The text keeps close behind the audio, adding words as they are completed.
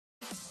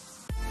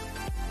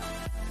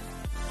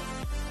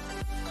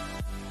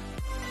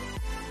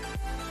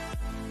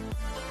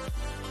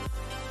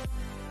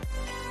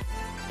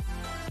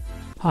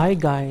Hi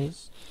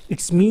guys,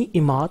 it's me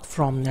Imad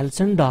from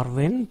Nelson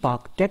Darwin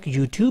Park Tech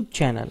YouTube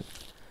channel.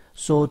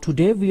 So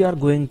today we are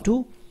going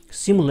to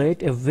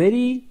simulate a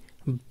very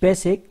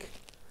basic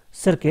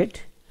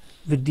circuit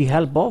with the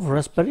help of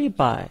Raspberry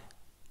Pi.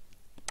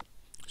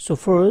 So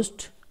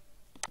first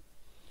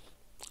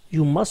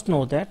you must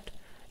know that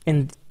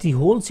in the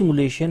whole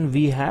simulation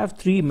we have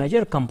three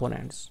major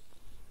components.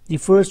 The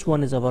first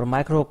one is our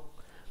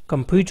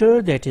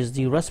microcomputer, that is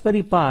the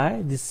Raspberry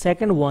Pi. The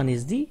second one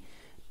is the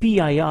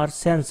PIR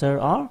sensor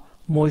or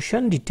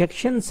motion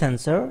detection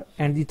sensor,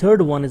 and the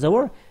third one is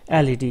our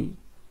LED.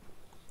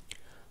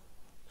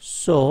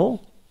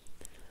 So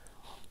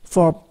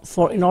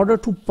in order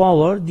to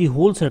power the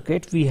whole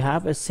circuit we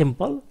have a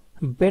simple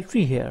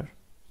battery here.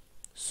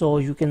 So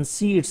you can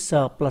see it's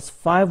a plus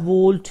 5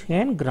 volt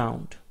and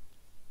ground.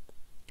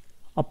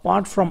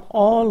 Apart from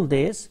all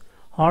this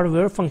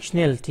hardware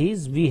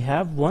functionalities, we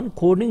have one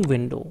coding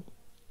window.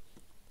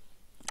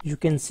 You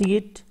can see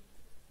it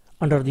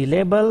under the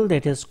label,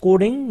 that is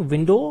coding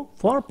window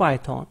for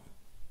Python.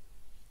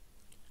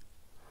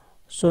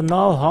 So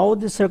now how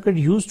the circuit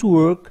used to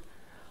work,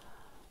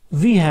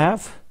 we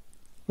have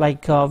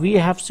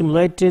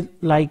simulated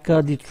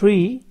the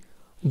three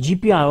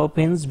GPIO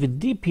pins with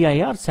the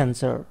PIR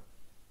sensor.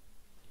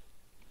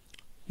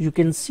 You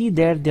can see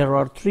that there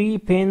are three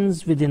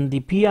pins within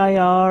the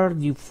PIR.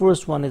 The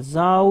first one is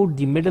out,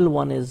 the middle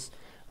one is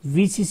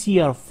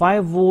VCC or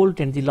 5 volt,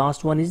 and the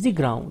last one is the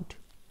ground.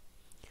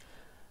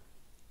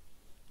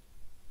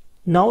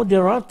 Now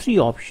there are three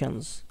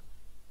options.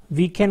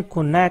 We can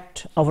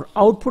connect our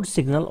output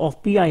signal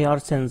of PIR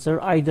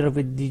sensor either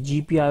with the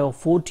GPIO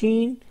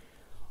 14,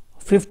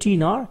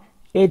 15 or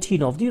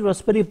 18 of the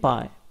Raspberry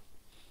Pi.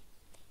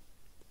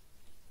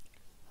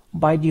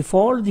 By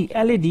default the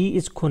LED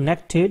is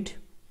connected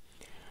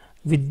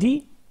with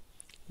the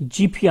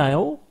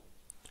GPIO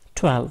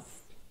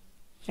 12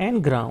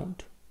 and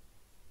ground.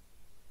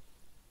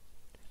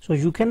 So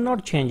you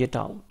cannot change it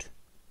out.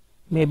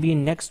 Maybe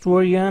in next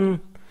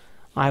version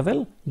I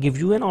will give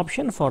you an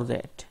option for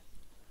that.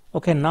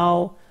 Okay,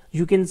 now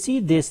you can see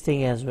this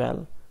thing as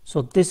well.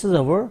 So this is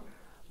our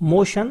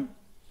motion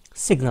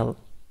signal,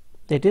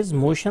 that is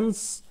motion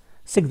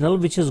signal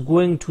which is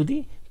going to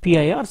the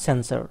PIR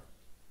sensor.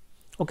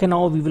 Okay,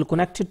 now we will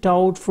connect it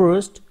out.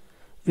 First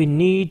we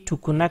need to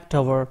connect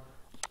our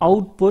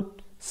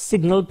output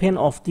signal pin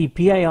of the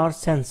PIR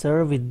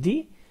sensor with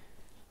the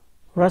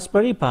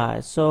Raspberry Pi.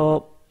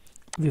 So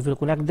we will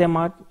connect them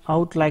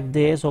out like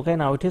this. Okay,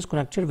 now it is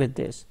connected with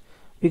this.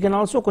 We can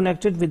also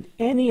connect it with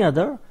any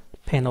other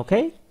pin.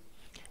 Okay,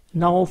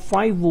 now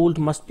 5 volt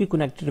must be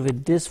connected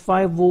with this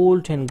 5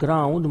 volt and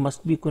ground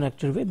must be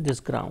connected with this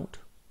ground.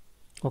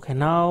 Okay,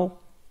 now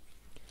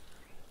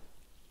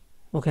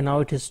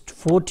it is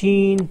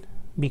 14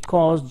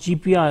 because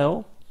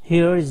GPIO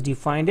here is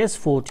defined as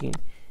 14.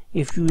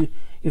 If you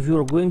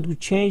are going to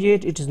change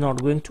it, it is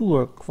not going to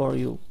work for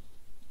you.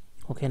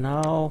 Okay,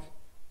 now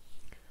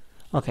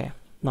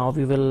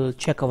we will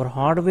check our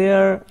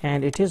hardware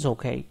and it is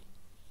okay.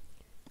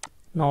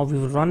 Now we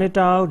will run it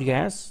out.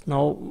 Yes,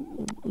 now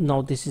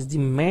this is the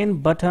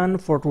main button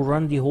to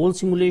run the whole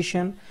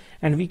simulation,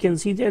 and we can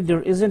see that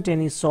there isn't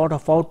any sort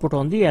of output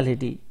on the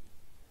LED.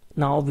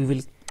 Now we will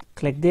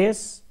click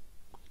this.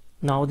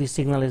 Now the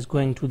signal is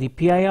going to the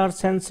PIR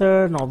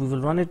sensor. Now we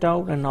will run it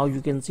out, and now you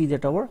can see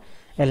that our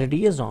LED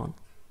is on.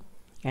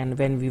 And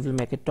when we will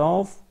make it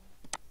off,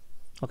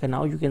 okay,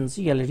 now you can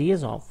see LED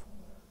is off.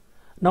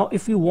 Now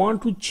if we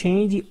want to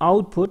change the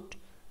output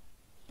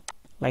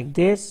like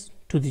this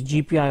to the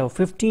GPIO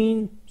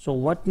 15, so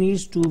what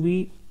needs to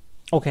be,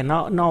 okay,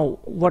 now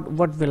what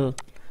will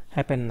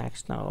happen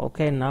next now?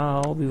 Okay,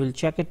 now we will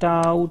check it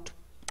out.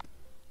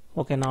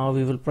 Okay, now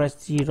we will press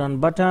the run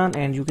button,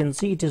 and you can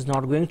see it is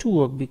not going to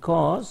work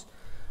because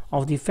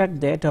of the fact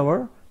that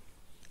our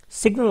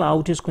signal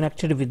out is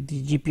connected with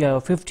the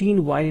GPIO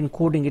 15 while in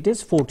coding it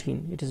is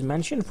 14. It is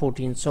mentioned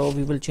 14, so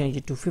we will change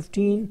it to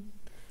 15,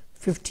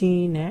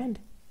 15 and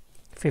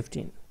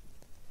 15.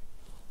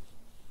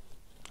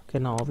 Okay,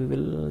 now we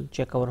will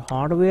check our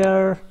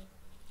hardware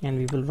and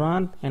we will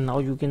run, and now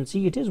you can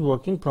see it is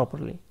working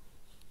properly.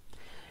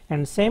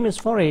 And same is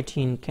for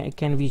 18.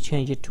 Can we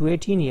change it to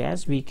 18?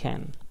 Yes, we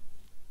can.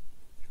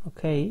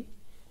 Okay,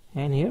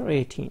 and here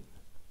 18.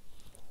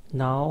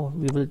 Now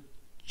we will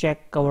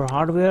check our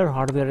hardware.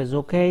 Hardware is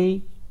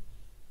okay.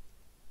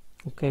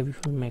 Okay, we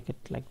will make it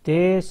like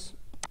this.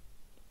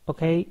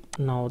 Okay,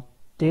 now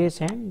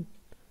this, and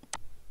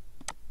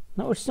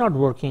now it's not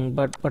working,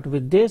 but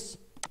with this,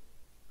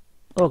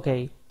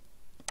 okay,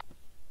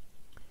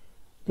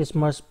 this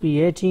must be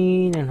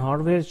 18 and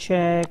hardware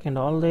check and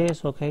all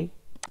this. Okay,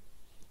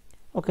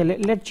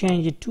 let's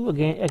change it to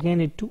again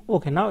it to,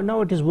 okay,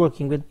 now it is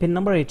working with pin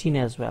number 18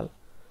 as well.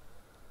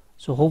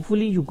 So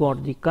hopefully you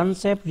got the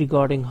concept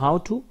regarding how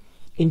to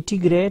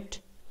integrate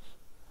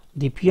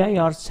the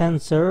PIR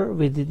sensor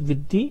with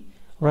the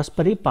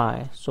Raspberry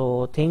Pi.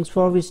 So thanks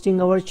for visiting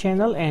our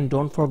channel, and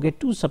don't forget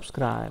to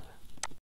subscribe.